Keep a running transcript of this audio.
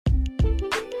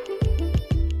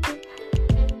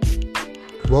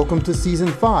Welcome to Season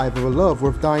 5 of A Love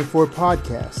Worth Dying For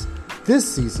podcast. This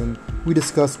season, we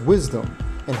discuss wisdom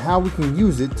and how we can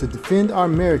use it to defend our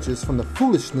marriages from the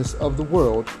foolishness of the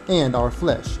world and our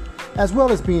flesh, as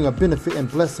well as being a benefit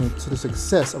and blessing to the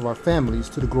success of our families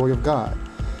to the glory of God.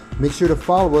 Make sure to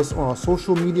follow us on our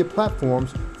social media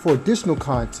platforms for additional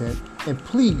content, and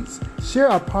please share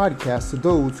our podcast to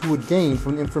those who would gain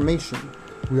from the information.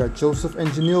 We are Joseph and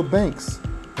Janelle Banks.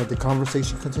 Let the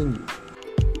conversation continue.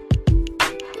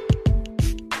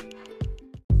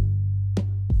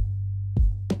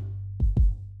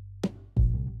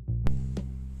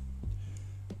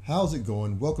 How's it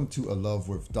going? Welcome to A Love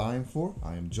Worth Dying For.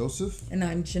 I am Joseph. And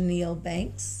I'm Janelle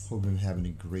Banks. Hope you've been having a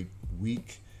great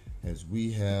week as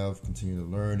we have continued to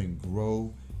learn and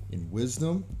grow in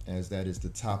wisdom, as that is the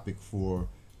topic for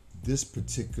this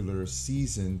particular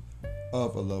season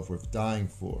of A Love Worth Dying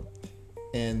For.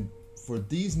 And for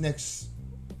these next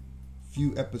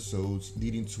few episodes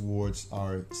leading towards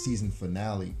our season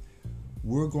finale,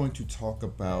 we're going to talk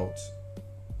about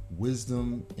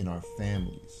wisdom in our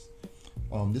families.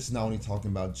 This is not only talking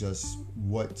about just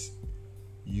what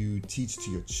you teach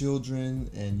to your children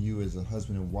and you as a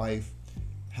husband and wife,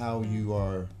 how you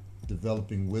are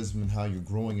developing wisdom and how you're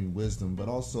growing in wisdom, but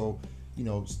also,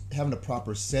 having a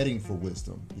proper setting for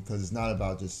wisdom, because it's not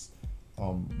about just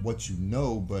what you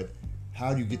know, but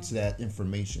how do you get to that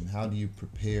information? How do you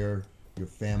prepare your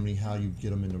family? How do you get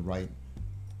them in the right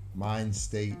mind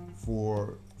state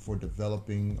for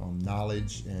developing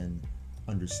knowledge and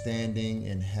understanding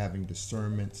and having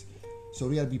discernment? So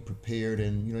we got to be prepared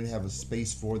and have a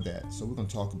space for that. So we're going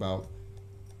to talk about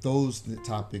those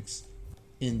topics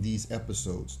in these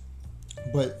episodes.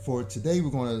 But for today, we're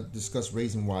going to discuss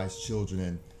raising wise children.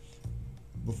 And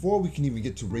before we can even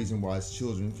get to raising wise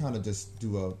children, kind of just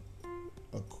do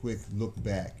a quick look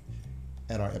back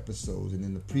at our episodes. And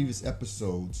in the previous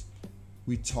episodes,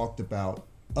 we talked about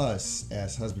us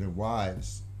as husband and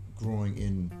wives growing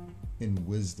in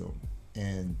wisdom.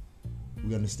 And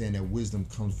we understand that wisdom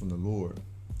comes from the Lord.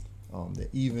 That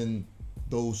even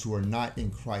those who are not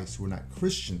in Christ, who are not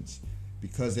Christians,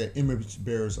 because they're image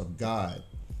bearers of God,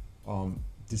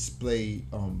 display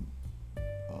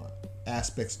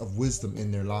aspects of wisdom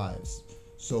in their lives.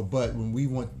 So, but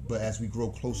as we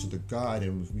grow closer to God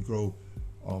and we grow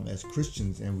as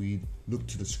Christians and we look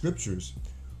to the scriptures,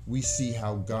 we see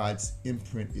how God's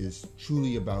imprint is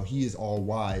truly about He is all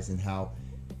wise and how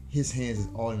His hands is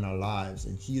all in our lives,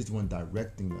 and He is the one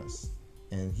directing us,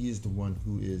 and He is the one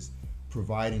who is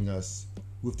providing us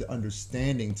with the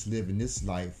understanding to live in this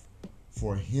life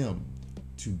for Him,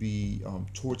 to be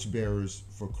torchbearers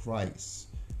for Christ,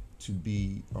 to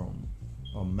be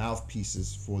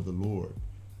mouthpieces for the Lord.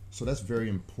 So that's very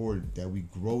important that we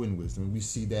grow in wisdom. And we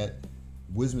see that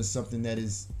wisdom is something that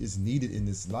is needed in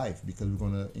this life, because we're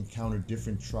going to encounter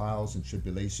different trials and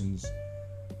tribulations.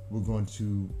 We're going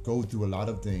to go through a lot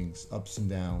of things, ups and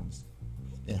downs,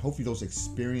 and hopefully those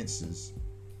experiences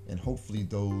and hopefully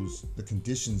the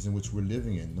conditions in which we're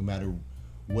living in, no matter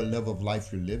what level of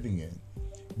life you're living in,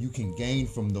 you can gain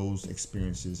from those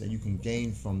experiences and you can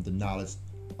gain from the knowledge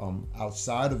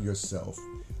outside of yourself.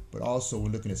 But also,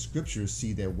 when looking at scripture,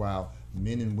 see that while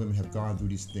men and women have gone through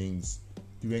these things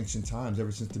through ancient times,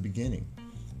 ever since the beginning,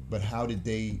 but how did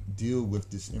they deal with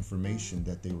this information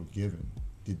that they were given?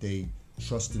 Did they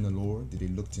trust in the Lord? Did they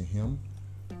look to Him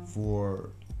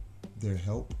for their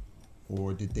help?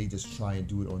 Or did they just try and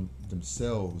do it on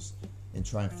themselves and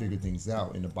try and figure things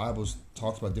out? And the Bible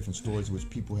talks about different stories in which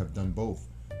people have done both.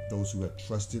 Those who have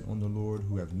trusted on the Lord,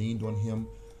 who have leaned on Him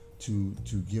to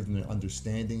give them an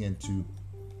understanding and to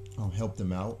help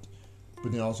them out.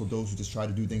 But then also those who just try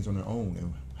to do things on their own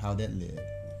and how that led.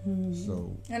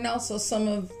 So, and also some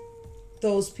of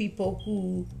those people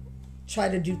who try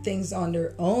to do things on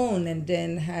their own and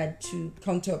then had to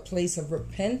come to a place of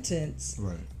repentance,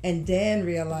 right, and then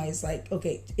realize, like,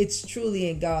 okay, it's truly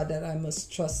in God that I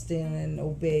must trust in and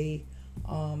obey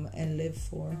and live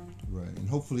for. Right. And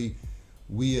hopefully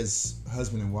we as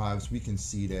husband and wives, we can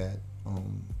see that.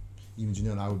 Even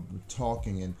Janelle and I were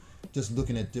talking and just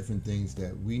looking at different things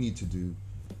that we need to do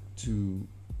to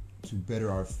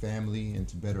better our family and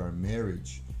to better our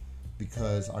marriage,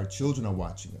 because our children are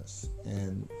watching us,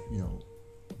 and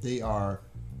they are,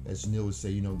 as Janelle would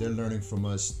say, they're learning from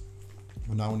us,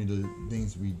 not only the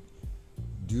things we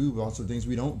do, but also things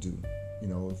we don't do.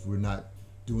 If we're not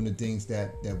doing the things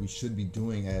that we should be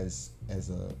doing as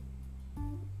the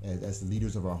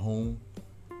leaders of our home,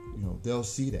 they'll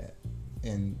see that,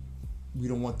 and we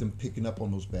don't want them picking up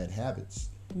on those bad habits.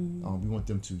 We want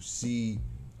them to see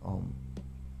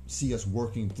us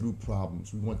working through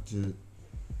problems. We want to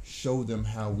show them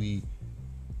how we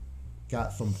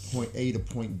got from point A to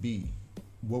point B.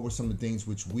 What were some of the things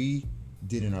which we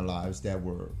did in our lives that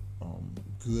were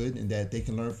good and that they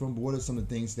can learn from? But what are some of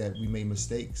the things that we made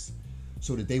mistakes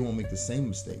so that they won't make the same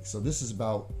mistakes? So this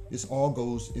all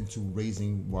goes into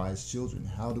raising wise children.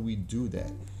 How do we do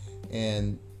that?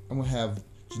 And I'm going to have,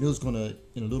 Janelle's going to,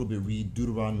 in a little bit, read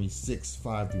Deuteronomy 6,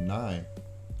 5 through 9.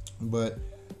 But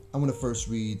I'm going to first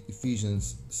read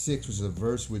Ephesians 6, which is a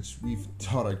verse which we've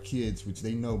taught our kids, which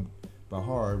they know by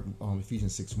heart,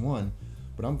 Ephesians 6, 1.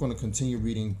 But I'm going to continue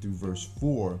reading through verse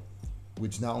 4,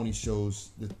 which not only shows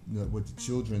what the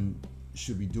children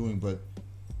should be doing, but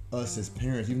us as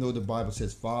parents. Even though the Bible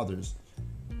says fathers,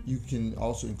 you can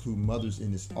also include mothers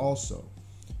in this also.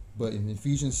 But in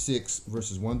Ephesians 6,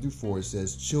 verses 1 through 4, it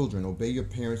says, "Children, obey your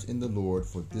parents in the Lord,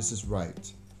 for this is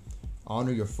right.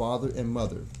 Honor your father and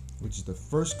mother, which is the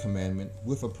first commandment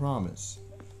with a promise,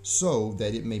 so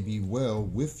that it may be well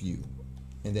with you,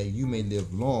 and that you may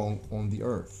live long on the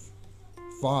earth.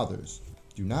 Fathers,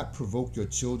 do not provoke your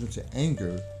children to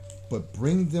anger, but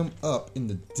bring them up in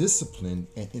the discipline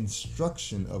and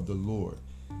instruction of the Lord."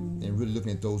 And really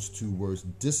looking at those two words,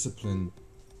 discipline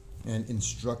and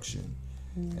instruction.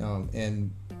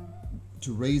 And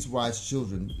to raise wise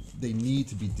children, they need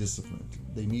to be disciplined.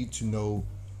 They need to know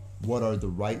what are the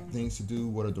right things to do,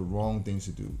 what are the wrong things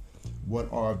to do,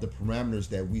 what are the parameters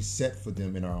that we set for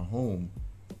them in our home,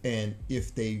 and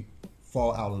if they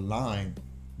fall out of line,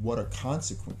 what are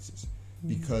consequences?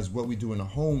 Because what we do in the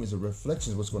home is a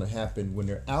reflection of what's going to happen when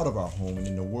they're out of our home and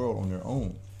in the world on their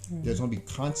own. There's going to be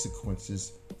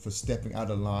consequences for stepping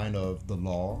out of line of the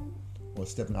law or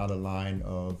stepping out of line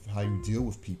of how you deal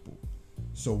with people.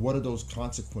 So what are those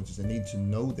consequences? I need to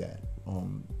know that.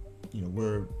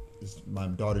 My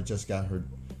daughter just got her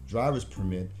driver's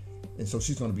permit, and so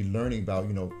she's going to be learning about,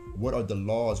 what are the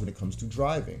laws when it comes to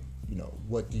driving?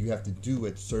 What do you have to do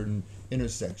at certain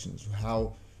intersections?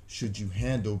 How should you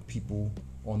handle people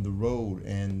on the road?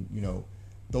 And,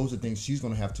 those are things she's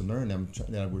going to have to learn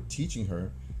that we're teaching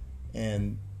her.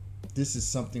 And this is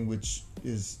something which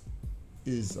is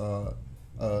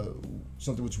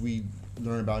something which we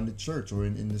learn about in the church or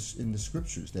in the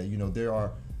scriptures, that there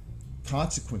are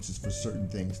consequences for certain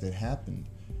things that happen,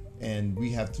 and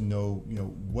we have to know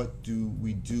what do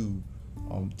we do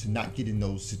to not get in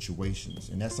those situations.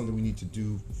 And that's something we need to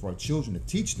do for our children, to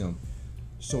teach them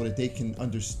so that they can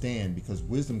understand, because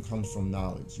wisdom comes from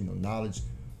knowledge. Knowledge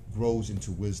grows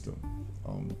into wisdom.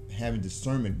 Having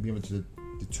discernment, being able to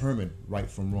determine right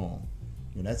from wrong,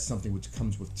 that's something which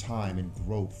comes with time and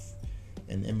growth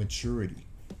and immaturity.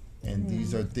 And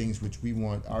these are things which we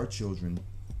want our children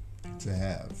to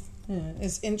have. Yeah,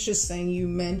 it's interesting you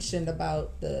mentioned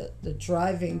about the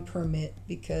driving permit,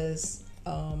 because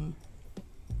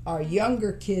our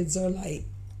younger kids are like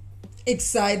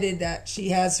excited that she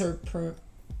has her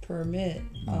permit.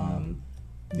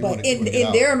 But in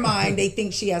their mind, they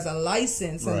think she has a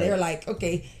license, and they're like,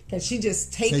 okay, can she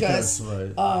just take us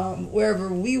wherever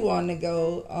we want to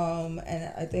go?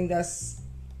 And I think that's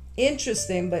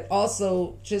interesting, but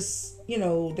also just,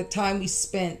 the time we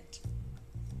spent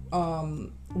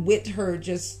with her,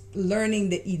 just learning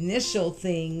the initial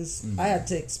things. I had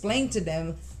to explain to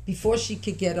them before she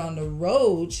could get on the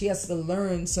road, she has to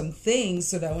learn some things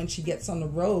so that when she gets on the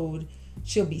road,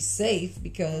 she'll be safe,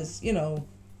 because,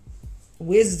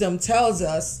 wisdom tells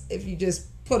us if you just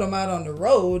put them out on the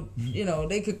road,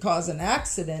 they could cause an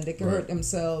accident, they could hurt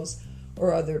themselves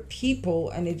or other people.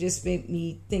 And it just made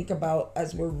me think about,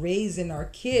 as we're raising our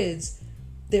kids,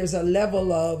 there's a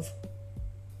level of,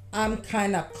 I'm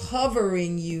kind of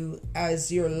covering you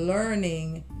as you're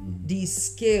learning these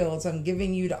skills. I'm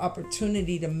giving you the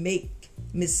opportunity to make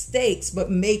mistakes, but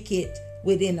make it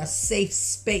within a safe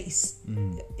space,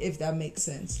 if that makes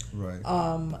sense. Right.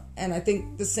 And I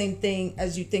think the same thing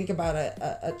as you think about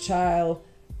a child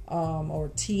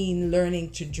or teen learning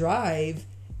to drive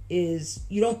is,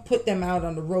 you don't put them out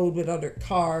on the road with other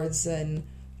cars and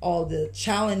all the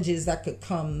challenges that could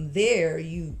come there.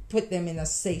 You put them in a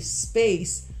safe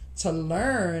space to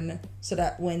learn, so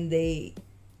that when they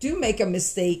do make a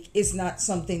mistake, it's not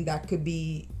something that could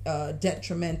be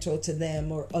detrimental to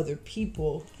them or other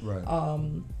people. Right.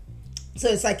 So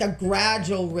it's like a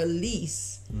gradual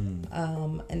release.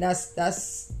 And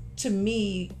that's to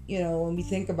me, when we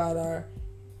think about our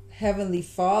Heavenly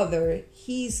Father,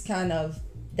 He's kind of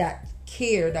that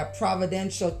care, that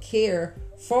providential care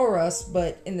for us,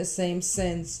 but in the same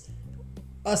sense,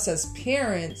 us as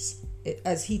parents,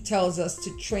 as He tells us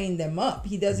to train them up.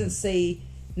 He doesn't say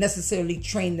necessarily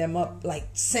train them up like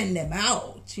send them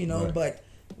out, but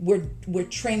we're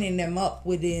training them up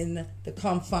within the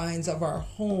confines of our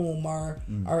home,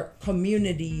 our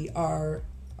community, our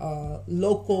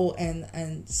local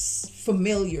and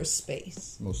familiar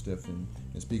space. Most definitely.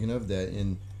 And speaking of that,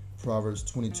 in Proverbs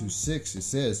 22:6, it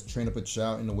says, train up a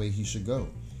child in the way he should go.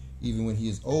 Even when he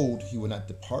is old, he will not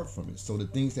depart from it. So the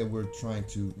things that we're trying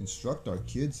to instruct our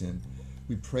kids in,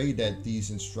 we pray that these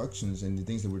instructions and the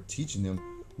things that we're teaching them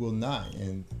will not.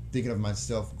 And thinking of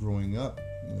myself growing up,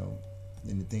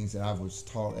 and the things that I was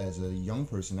taught as a young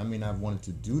person, I may not have wanted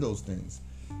to do those things.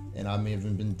 And I may have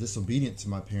even been disobedient to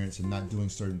my parents and not doing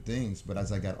certain things. But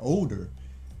as I got older,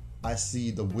 I see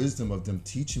the wisdom of them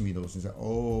teaching me those things. Like,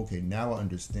 oh, okay, now I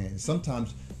understand.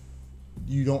 Sometimes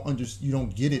you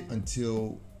don't get it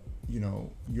until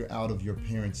you're out of your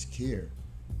parents' care.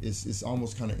 It's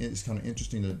almost kind of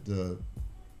interesting the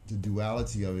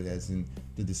duality of it, as in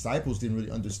the disciples didn't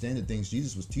really understand the things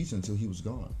Jesus was teaching until he was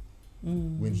gone.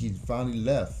 When he finally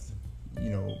left,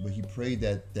 but he prayed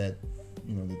that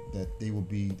they will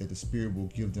be, that the Spirit will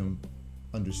give them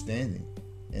understanding.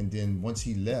 And then once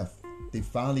he left,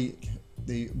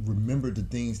 they remembered the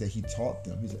things that he taught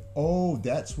them. He said, oh,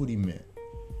 that's what he meant.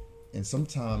 And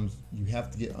sometimes you have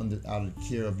to get out of the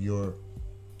care of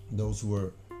those who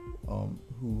are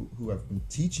who have been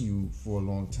teaching you for a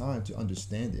long time to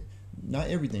understand it. Not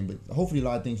everything, but hopefully a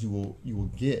lot of things you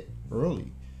will get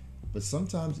early. But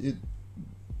sometimes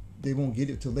they won't get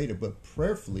it till later. But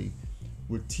prayerfully,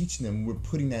 we're teaching them, we're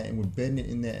putting that and we're bedding it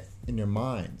in their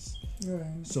minds, right?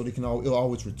 So they can it'll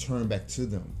always return back to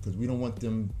them, because we don't want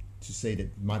them to say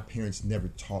that my parents never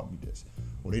taught me this,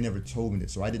 or they never told me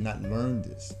this, or I did not learn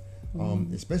this.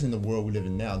 Especially in the world we live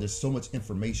in now, there's so much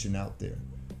information out there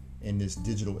in this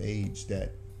digital age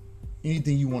that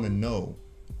anything you want to know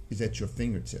is at your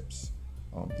fingertips.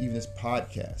 Even this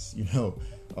podcast,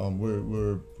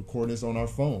 we're recording this on our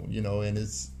phone, and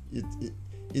it's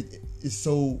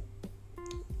so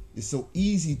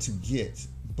easy to get,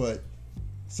 but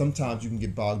sometimes you can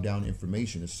get bogged down in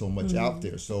information. There's so much out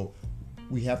there, so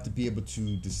we have to be able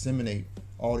to disseminate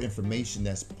all the information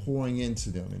that's pouring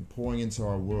into them and pouring into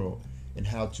our world, and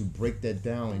how to break that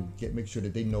down and make sure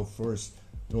that they know first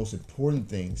the most important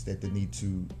things that they need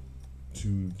to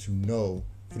know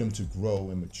for them to grow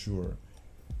and mature.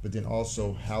 But then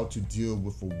also how to deal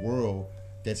with a world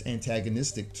that's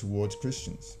antagonistic towards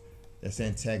Christians, that's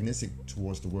antagonistic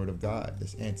towards the Word of God,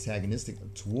 that's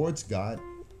antagonistic towards God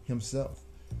Himself.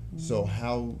 So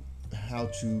how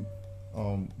to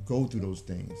go through those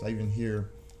things. I even hear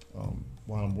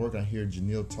while I'm working, I hear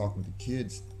Janelle talking with the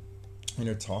kids, and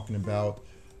they're talking about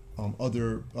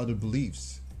other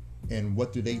beliefs and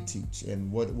what do they teach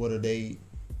and what are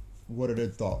their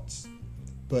thoughts.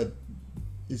 But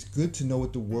it's good to know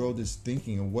what the world is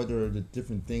thinking and what are the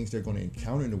different things they're going to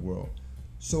encounter in the world,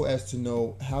 so as to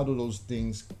know how do those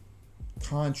things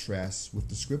contrast with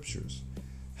the scriptures.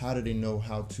 How do they know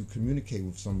how to communicate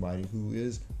with somebody who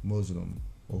is Muslim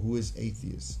or who is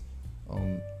atheist,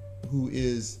 who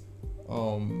is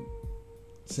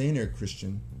saying they're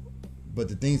Christian, but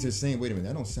the things they're saying, wait a minute,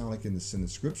 that don't sound like in the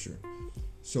scripture.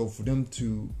 So for them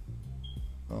to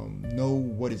know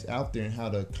what is out there and how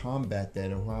to combat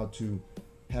that, or how to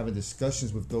have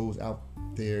discussions with those out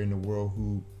there in the world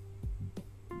who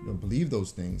believe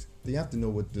those things, they have to know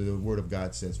what the Word of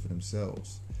God says for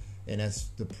themselves. And that's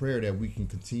the prayer that we can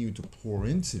continue to pour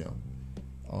into them,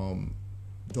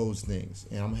 those things.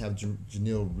 And I'm going to have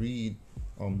Janelle read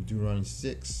Deuteronomy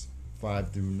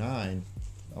 6:5-9,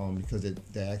 because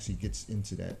that actually gets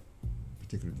into that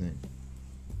particular thing.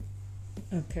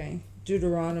 Okay.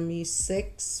 Deuteronomy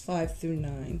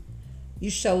 6:5-9. You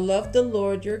shall love the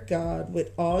Lord your God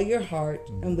with all your heart,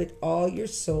 and with all your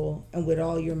soul, and with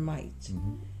all your might.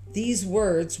 These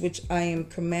words which I am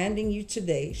commanding you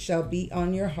today shall be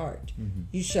on your heart.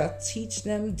 You shall teach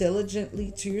them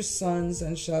diligently to your sons,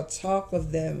 and shall talk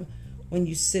of them when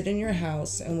you sit in your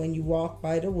house, and when you walk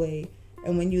by the way,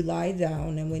 and when you lie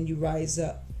down, and when you rise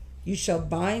up. You shall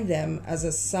bind them as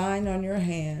a sign on your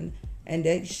hand, and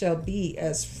they shall be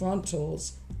as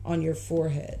frontals on your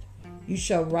forehead. You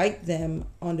shall write them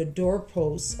on the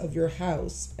doorposts of your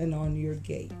house and on your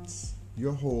gates.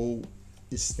 Your whole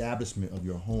establishment of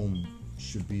your home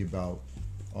should be about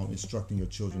instructing your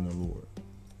children the Lord.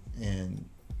 And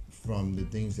from the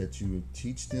things that you would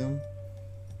teach them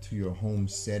to your home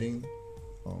setting,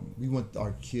 we want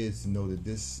our kids to know that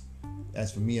this,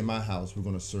 as for me and my house, we're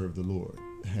going to serve the Lord,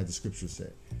 as the scripture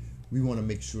said. We want to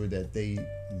make sure that they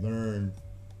learn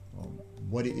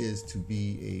what it is to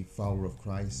be a follower of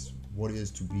Christ, what it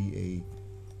is to be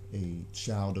a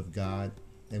child of God.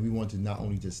 And we want to not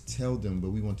only just tell them,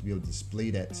 but we want to be able to display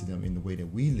that to them in the way that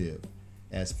we live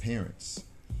as parents.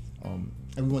 And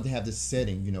we want to have this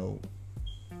setting,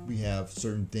 we have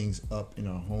certain things up in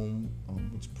our home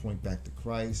which point back to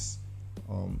Christ.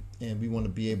 And we want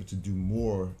to be able to do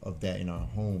more of that in our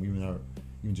home.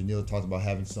 Even Janelle talked about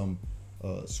having some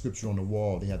scripture on the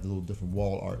wall. They have the little different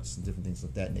wall arts and different things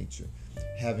of that nature.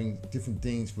 Having different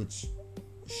things which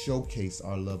showcase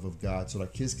our love of God, so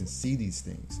that kids can see these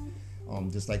things.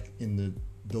 Just like in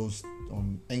those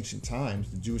ancient times,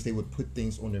 the Jews, they would put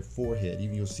things on their forehead.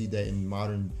 Even you'll see that in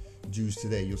modern Jews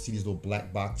today. You'll see these little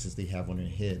black boxes they have on their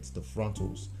heads, the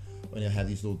frontals, and they'll have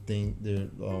these little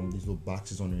these little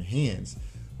boxes on their hands,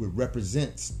 which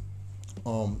represents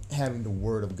having the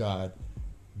Word of God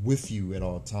with you at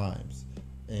all times.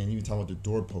 And even talking about the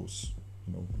doorposts,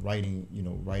 writing it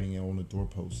on the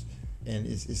doorposts, and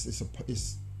it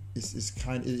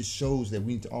shows that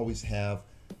we need to always have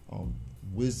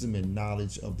wisdom and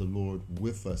knowledge of the Lord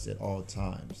with us at all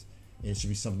times. And it should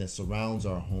be something that surrounds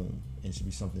our home, and it should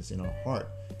be something that's in our heart.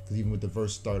 Because even with the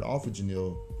verse started off with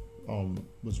Janelle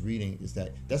was reading, is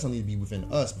that's going to need to be within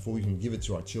us before we can give it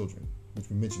to our children, which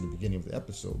we mentioned at the beginning of the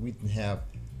episode. We can have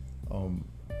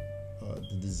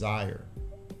the desire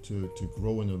to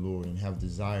grow in the Lord and have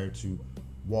desire to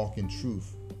walk in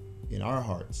truth in our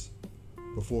hearts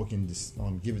before we can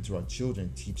give it to our children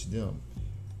and teach them.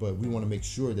 But we want to make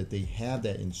sure that they have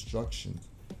that instruction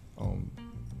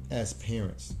as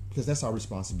parents, because that's our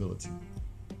responsibility.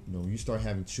 You start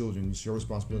having children, it's your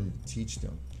responsibility to teach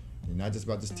them, and not just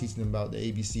about teaching them about the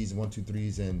ABCs and 1, 2,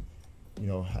 3s, and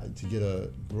how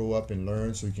to grow up and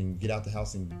learn so you can get out the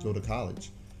house and go to college.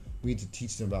 We need to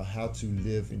teach them about how to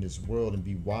live in this world and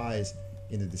be wise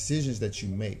in the decisions that you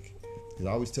make. Because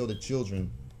I always tell the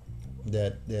children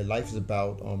that their life is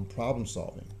about problem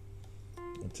solving.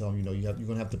 I tell them, you're going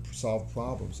to have to solve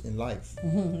problems in life.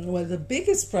 Mm-hmm. Well, the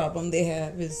biggest problem they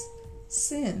have is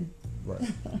sin.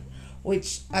 Right.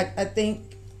 Which I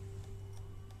think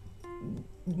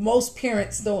most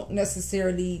parents don't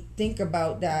necessarily think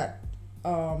about that.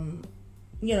 From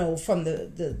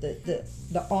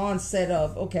the onset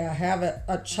of, okay, I have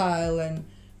a child, and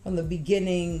from the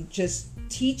beginning, just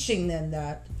teaching them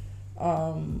that,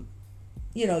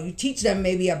 you teach them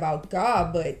maybe about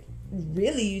God, but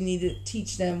really you need to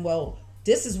teach them, well,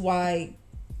 this is why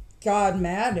God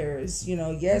matters.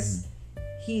 Yes,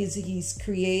 he's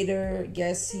creator.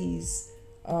 Yes, he's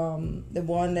the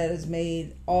one that has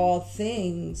made all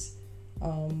things,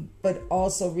 but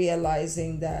also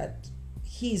realizing that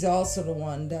he's also the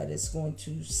one that is going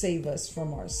to save us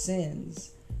from our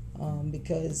sins,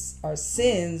 because our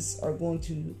sins are going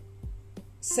to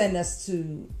send us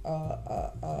to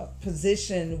a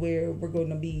position where we're going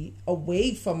to be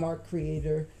away from our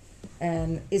Creator,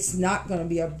 and it's not going to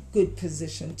be a good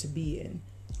position to be in.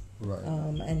 Right.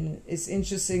 And it's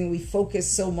interesting, we focus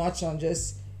so much on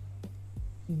just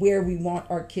where we want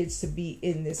our kids to be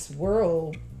in this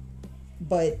world,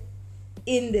 but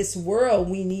in this world,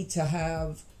 we need to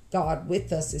have God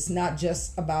with us. It's not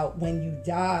just about when you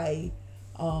die,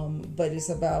 but it's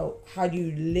about how do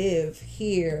you live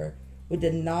here with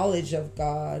the knowledge of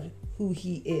God, who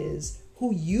He is,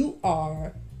 who you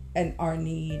are, and our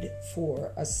need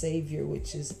for a Savior,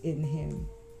 which is in Him.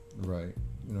 Right.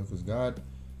 Because God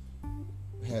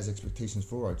has expectations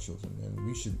for our children, and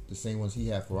we should, the same ones He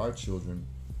had for our children,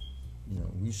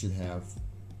 we should have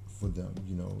for them.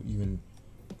 Even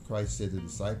Christ said to the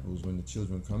disciples, when the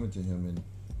children were coming to Him and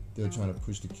they were trying to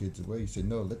push the kids away, He said,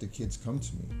 no, let the kids come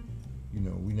to me.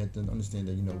 We need to understand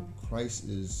that, Christ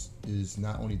is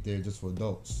not only there just for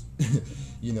adults.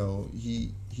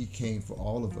 He came for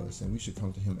all of us, and we should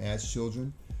come to Him as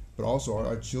children, but also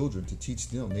our children, to teach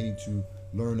them. They need to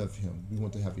learn of Him. We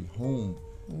want to have a home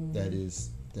that is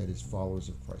followers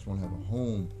of Christ. We want to have a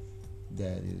home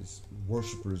that is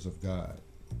worshipers of God.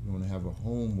 We want to have a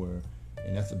home where,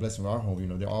 and that's the blessing of our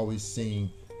home. They're always singing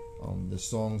the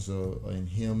songs and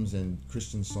hymns and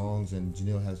Christian songs, and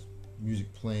Janelle has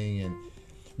music playing, and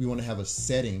we want to have a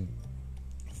setting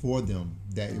for them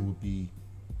that it will be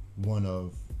one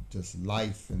of just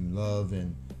life and love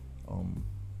and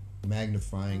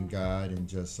magnifying God and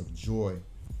just of joy.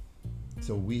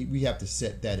 So we have to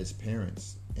set that as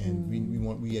parents, and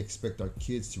we expect our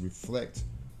kids to reflect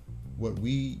what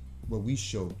we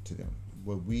show to them,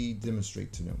 what we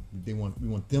demonstrate to them. We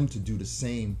want them to do the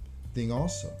same thing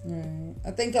also. Right.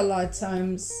 I think a lot of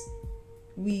times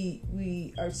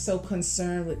we are so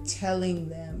concerned with telling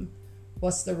them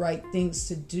what's the right things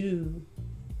to do,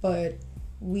 but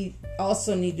we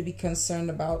also need to be concerned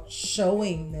about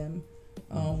showing them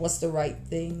what's the right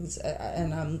things.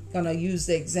 And I'm going to use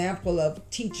the example of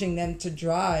teaching them to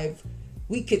drive.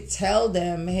 We could tell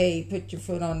them, hey, put your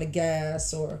foot on the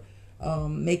gas, or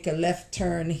make a left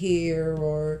turn here,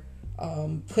 or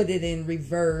put it in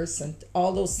reverse, and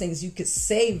all those things you could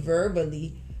say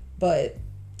verbally, but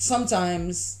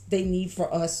sometimes they need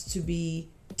for us to be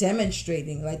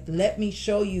demonstrating, like, let me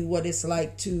show you what it's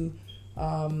like to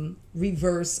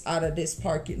reverse out of this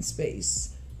parking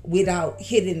space without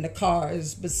hitting the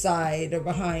cars beside or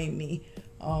behind me,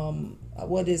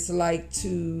 what it's like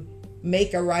to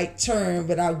make a right turn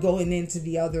without going into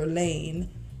the other lane,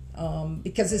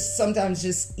 because it's sometimes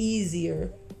just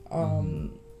easier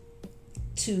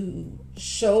to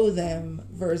show them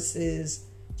versus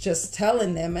just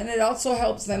telling them. And it also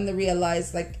helps them to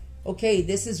realize, like, okay,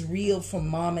 this is real from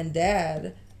mom and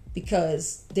dad,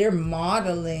 because they're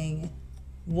modeling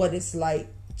what it's like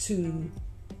to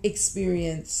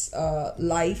experience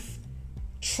life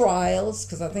trials.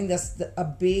 Because I think that's a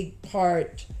big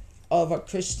part of a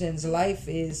Christian's life,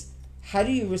 is how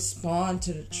do you respond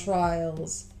to the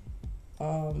trials,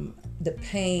 the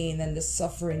pain and the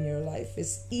suffering in your life.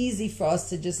 It's easy for us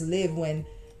to just live when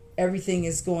everything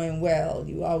is going well.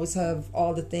 You always have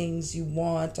all the things you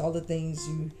want, all the things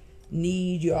you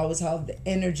need. You always have the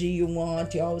energy you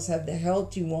want. You always have the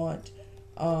health you want.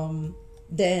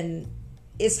 Then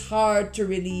it's hard to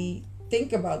really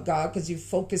think about God because you're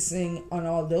focusing on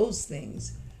all those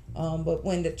things. But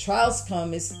when the trials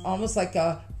come, it's almost like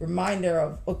a reminder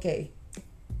of, okay,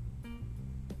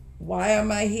 why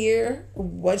am I here?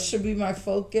 What should be my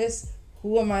focus?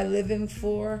 Who am I living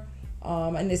for?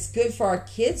 And it's good for our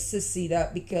kids to see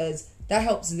that, because that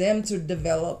helps them to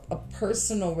develop a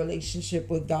personal relationship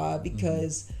with God,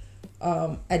 because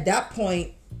at that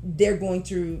point, they're going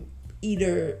to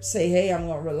either say, hey, I'm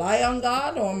going to rely on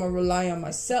God, or I'm going to rely on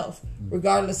myself,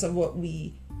 regardless of what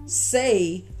we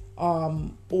say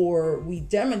or we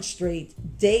demonstrate.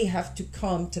 They have to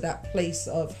come to that place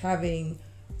of having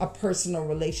a personal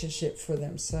relationship for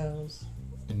themselves.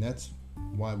 And that's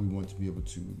why we want to be able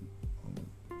to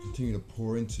continue to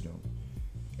pour into them.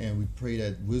 And we pray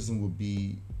that wisdom will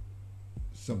be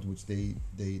something which they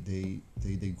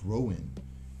grow in,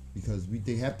 because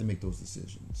they have to make those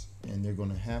decisions, and they're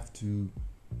going to have to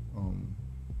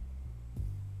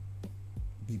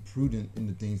be prudent in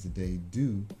the things that they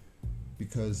do,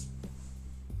 because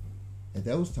at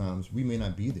those times we may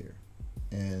not be there.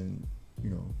 And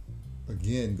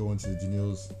again, going to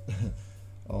Janelle's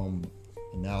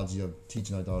analogy of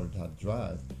teaching our daughter how to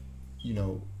drive,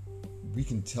 we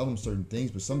can tell them certain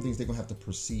things, but some things they're going to have to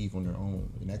perceive on their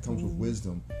own. And that comes with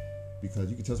wisdom, because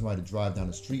you can tell somebody to drive down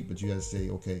the street, but you got to say,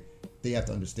 okay, they have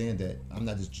to understand that I'm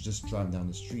not just driving down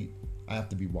the street. I have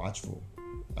to be watchful.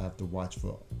 I have to watch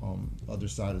for other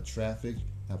side of traffic.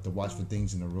 I have to watch for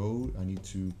things in the road. I need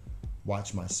to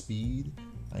watch my speed.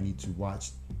 I need to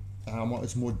watch.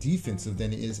 It's more defensive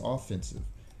than it is offensive.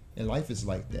 And life is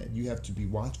like that. You have to be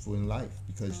watchful in life,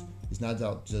 because it's not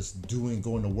about just going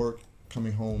to work,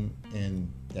 coming home,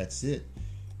 and that's it.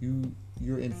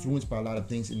 You're influenced by a lot of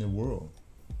things in the world.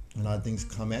 A lot of things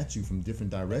come at you from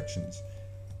different directions.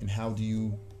 And how do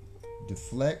you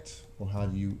deflect, or how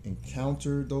do you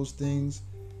encounter those things?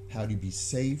 How do you be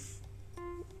safe?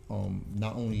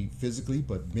 Not only physically,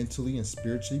 but mentally and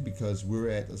spiritually, because we're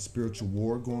at a spiritual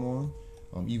war going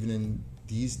on. Even in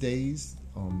these days,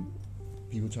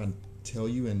 people trying to tell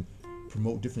you and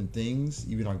promote different things,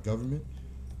 even our government.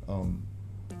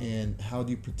 And how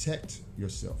do you protect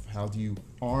yourself? How do you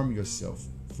arm yourself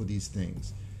for these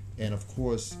things? And of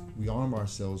course, we arm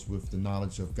ourselves with the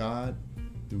knowledge of God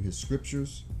through His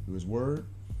scriptures, through His Word,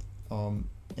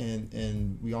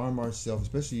 and we arm ourselves,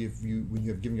 especially when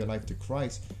you have given your life to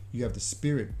Christ, you have the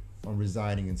Spirit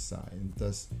residing inside, and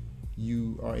thus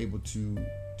you are able to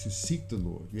seek the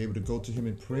Lord. You're able to go to Him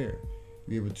in prayer.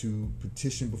 You're able to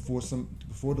petition before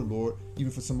the Lord,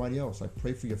 even for somebody else. Like,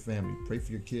 pray for your family, pray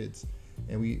for your kids,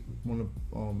 and we want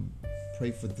to pray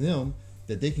for them,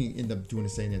 that they can end up doing the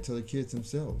same and tell the kids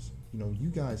themselves. You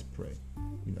guys pray.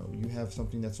 You have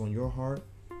something that's on your heart.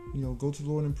 Go to the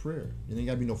Lord in prayer. And there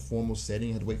got to be no formal setting.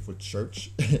 You have to wait for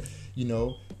church.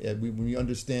 When you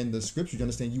understand the scripture, you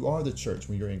understand you are the church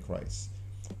when you're in Christ.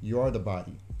 You are the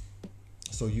body.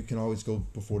 So you can always go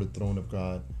before the throne of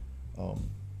God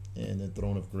and the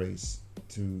throne of grace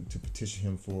to petition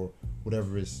Him for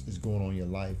whatever is going on in your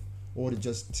life, or to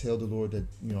just tell the Lord that,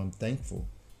 I'm thankful.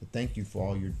 Thank you for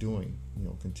all you're doing.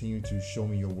 Continue to show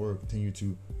me your word. Continue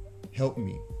to help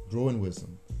me grow in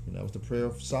wisdom. That was the prayer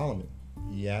of Solomon.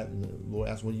 The Lord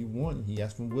asked, what do you want? He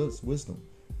asked for wisdom.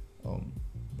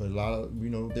 But a lot of,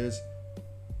 there's,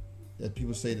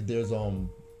 people say that there's,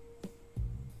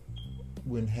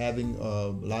 when having a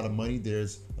lot of money,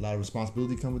 there's a lot of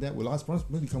responsibility come with that. Well, a lot of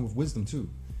responsibility come with wisdom too.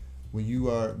 When you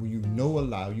know a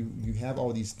lot, you have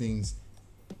all these things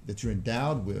that you're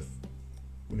endowed with.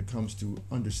 When it comes to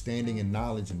understanding and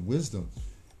knowledge and wisdom,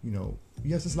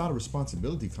 yes, there's a lot of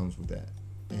responsibility comes with that.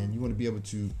 and you want to be able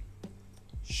to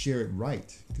share it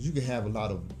right, because you can have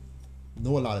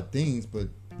know a lot of things, but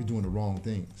be doing the wrong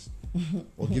things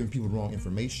or giving people the wrong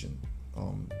information,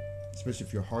 especially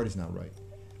if your heart is not right.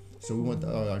 So we want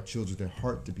our children, their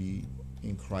heart to be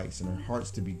in Christ and their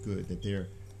hearts to be good, that their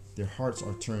hearts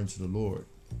are turned to the Lord.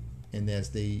 And as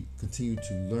they continue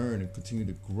to learn and continue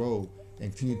to grow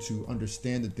and continue to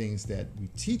understand the things that we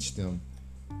teach them,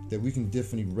 that we can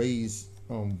definitely raise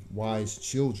wise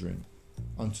children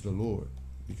unto the Lord.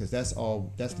 Because that's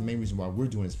the main reason why we're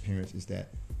doing as parents, is that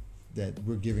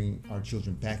we're giving our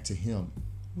children back to Him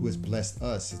who has blessed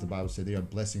us. As the Bible said, they are a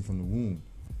blessing from the womb.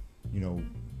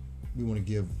 We want to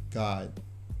give God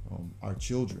our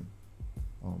children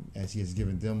as He has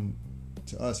given them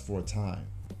to us for a time,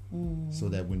 so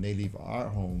that when they leave our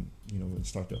home, and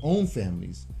start their own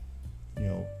families,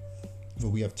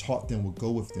 what we have taught them will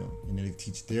go with them, and then they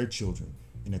teach their children,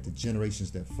 and that the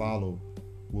generations that follow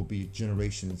will be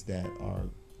generations that are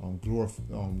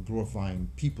glorifying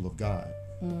people of God.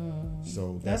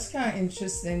 So that's kind of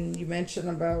interesting. You mentioned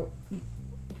about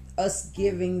us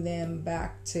giving them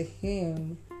back to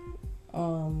Him,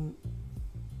 and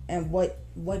what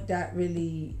that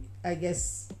really, I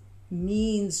guess,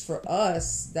 means for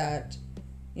us. That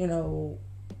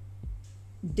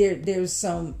there's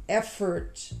some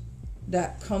effort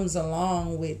that comes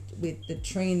along with the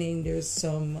training. There's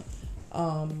some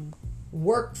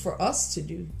work for us to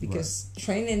do, because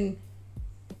training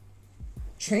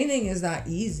is not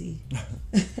easy.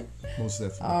 Most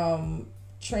definitely.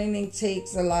 Training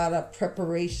takes a lot of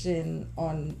preparation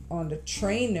on the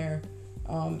trainer.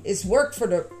 It's work for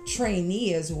the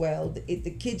trainee as well.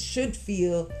 The kids should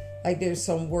feel like there's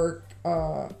some work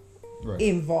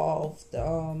involved,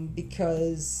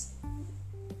 because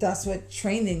that's what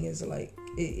training is like.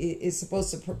 It's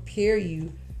supposed to prepare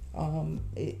you.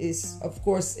 Of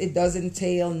course, it does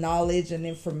entail knowledge and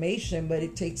information, but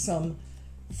it takes some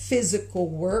physical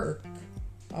work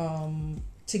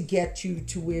to get you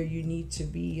to where you need to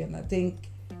be. And I think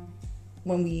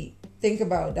when we think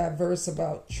about that verse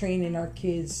about training our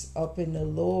kids up in the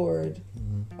Lord,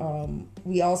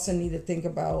 we also need to think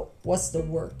about what's the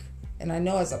work. And I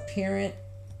know as a parent,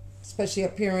 especially a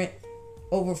parent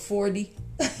over 40,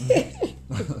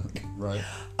 right,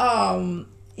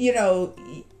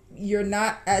 you're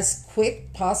not as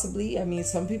quick, possibly. I mean,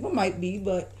 some people might be,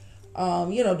 but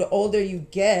the older you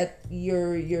get,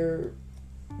 you're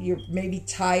maybe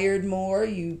tired more.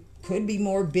 You could be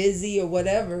more busy or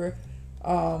whatever,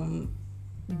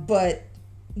 but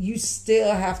you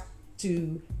still have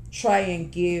to try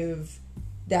and give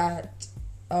that.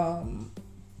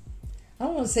 I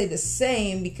don't want to say the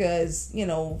same, because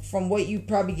from what you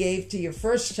probably gave to your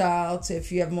first child to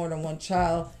if you have more than one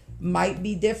child might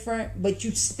be different, but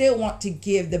you still want to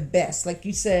give the best. Like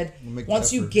you said,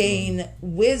 once you gain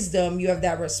wisdom, you have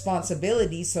that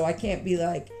responsibility. So I can't be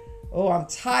like, oh, I'm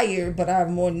tired, but I have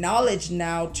more knowledge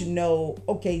now to know,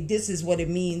 okay, this is what it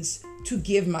means to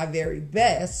give my very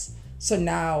best. So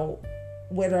now,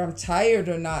 whether I'm tired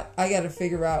or not, I got to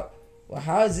figure out, well,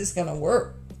 how is this going to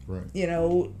work? Right.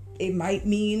 It might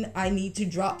mean I need to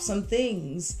drop some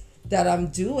things that I'm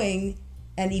doing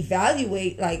and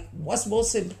evaluate, like, what's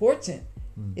most important.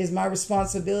 Is my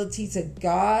responsibility to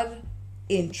God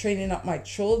in training up my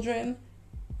children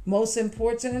most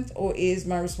important, or is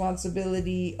my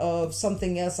responsibility of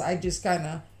something else I just kind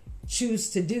of choose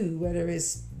to do, whether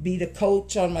it's be the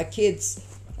coach on my kids'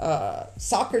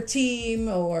 soccer team,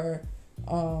 or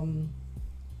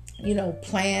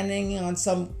planning on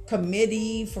some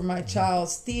committee for my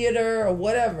child's theater or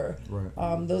whatever.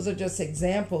 Right. Those are just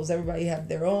examples. Everybody have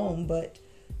their own, but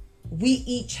we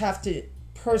each have to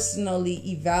personally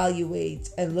evaluate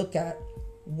and look at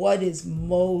what is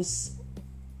most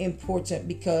important,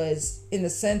 because in the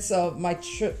sense of my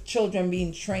children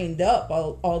being trained up,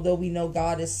 although we know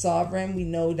God is sovereign, we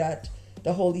know that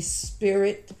the Holy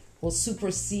Spirit will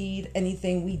supersede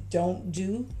anything we don't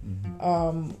do.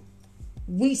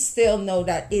 We still know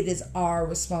that it is our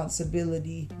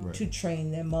responsibility to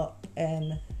train them up,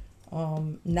 and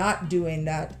not doing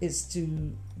that is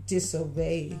to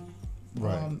disobey.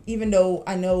 Right. Even though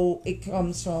I know it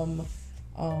comes from,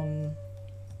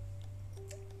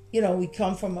 we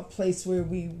come from a place where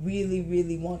we really,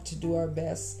 really want to do our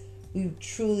best. We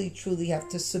truly, truly have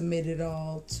to submit it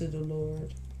all to the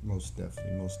Lord. Most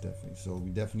definitely. So we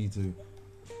definitely need to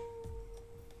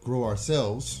grow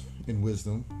ourselves in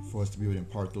wisdom for us to be able to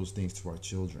impart those things to our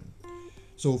children.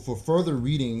 So for further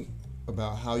reading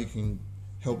about how you can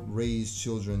help raise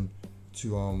children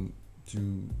to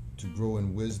grow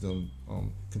in wisdom,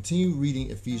 continue reading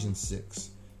Ephesians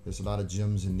 6. There's a lot of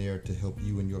gems in there to help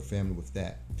you and your family with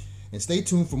that. And stay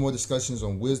tuned for more discussions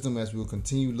on wisdom as we will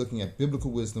continue looking at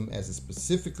biblical wisdom as it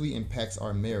specifically impacts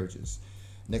our marriages.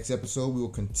 Next episode, we will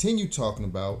continue talking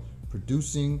about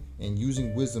producing and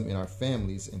using wisdom in our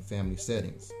families and family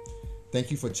settings. Thank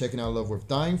you for checking out Love Worth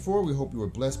Dying For. We hope you were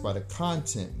blessed by the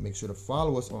content. Make sure to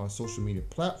follow us on our social media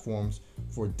platforms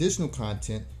for additional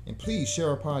content, and please share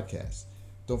our podcast.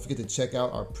 Don't forget to check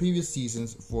out our previous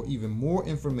seasons for even more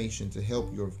information to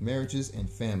help your marriages and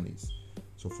families.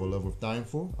 So for Love Worth Dying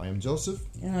For, I am Joseph.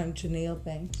 And I'm Janelle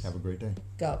Banks. Have a great day.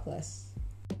 God bless.